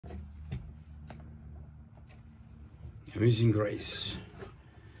Amazing Grace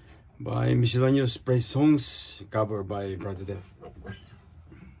by Miscellaneous Praise Songs, covered by Brother Delfin.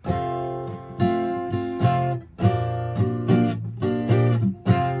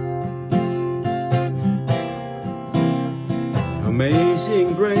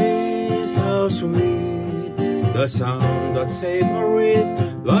 Amazing grace, how sweet the sound that saved a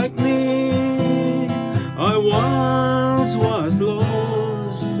wretch like me. I once was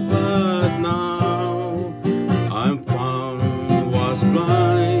lost, but now I'm found. Was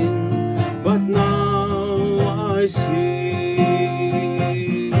blind, but now I see.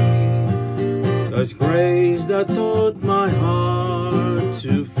 There's grace that taught my heart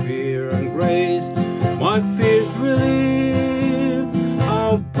to fear, and grace my fears relieve.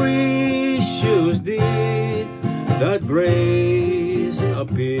 How precious did that grace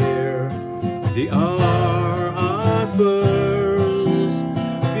appear the hour I first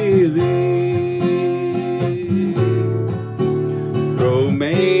believed. Through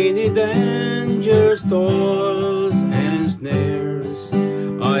many dangers, toils, and snares,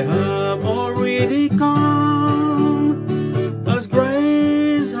 I have already come, as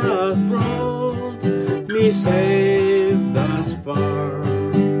grace hath brought me safe thus far,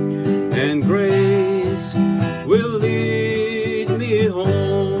 and grace will lead me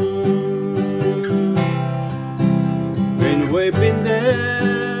home. When we've been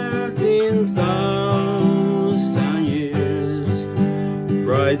there 10,000 years,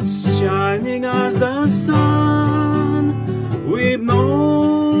 bright shining as the sun, we've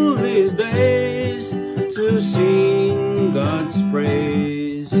known these days to sing God's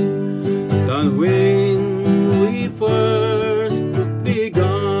praise than when we first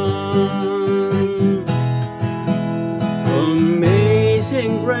begun.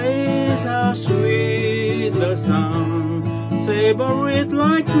 Amazing grace, how sweet the sound, save a wretch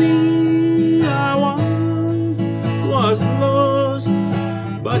like me. I once was lost,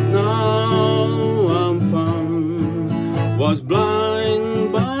 but now I'm found. Was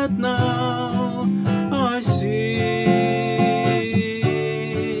blind, but now I see.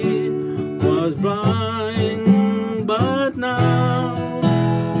 Was blind, but now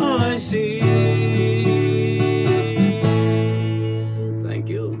I see. Thank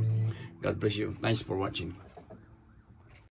you. God bless you. Thanks for watching.